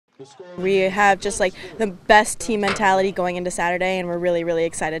We have just like the best team mentality going into Saturday, and we're really, really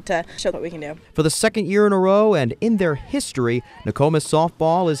excited to show what we can do. For the second year in a row and in their history, Noko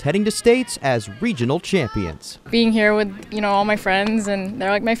softball is heading to states as regional champions. Being here with, all my friends, and they're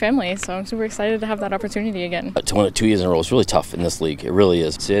like my family, so I'm super excited to have that opportunity again. To win it 2 years in a row is really tough in this league. It really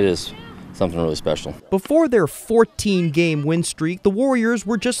is. It is something really special. Before their 14-game win streak, the Warriors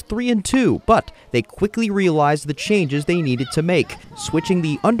were just 3-2, but they quickly realized the changes they needed to make, switching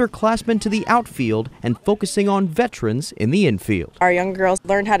the underclassmen to the outfield and focusing on veterans in the infield. Our young girls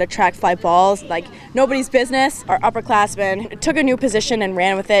learned how to track fly balls like nobody's business. Our upperclassmen took a new position and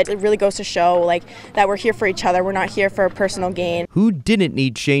ran with it. It really goes to show that we're here for each other. We're not here for personal gain. Who didn't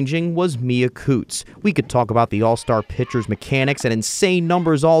need changing was Mia Coots. We could talk about the all-star pitcher's mechanics and insane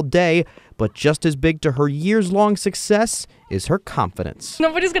numbers all day, but just as big to her years-long success is her confidence.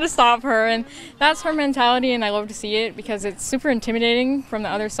 Nobody's going to stop her, and that's her mentality, and I love to see it because it's super intimidating from the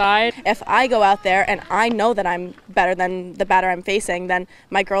other side. If I go out there and I know that I'm better than the batter I'm facing, then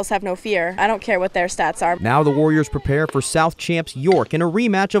my girls have no fear. I don't care what their stats are. Now the Warriors prepare for South Champs York in a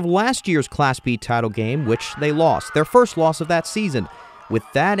rematch of last year's Class B title game, which they lost, their first loss of that season. With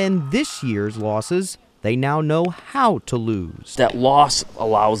that and this year's losses, they now know how to lose. That loss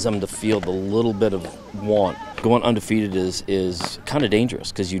allows them to feel the little bit of want. Going undefeated is kind of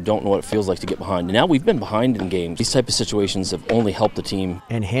dangerous because you don't know what it feels like to get behind. And now we've been behind in games. These type of situations have only helped the team.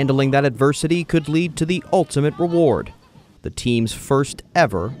 And handling that adversity could lead to the ultimate reward, the team's first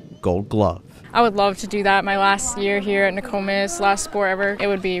ever Gold Glove. I would love to do that my last year here at Nokomis, last sport ever. It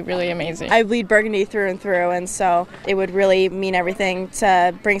would be really amazing. I bleed burgundy through and through, and so it would really mean everything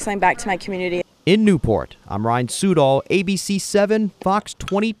to bring something back to my community. In Newport, I'm Ryan Sudol, ABC 7, Fox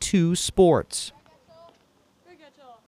 22 Sports.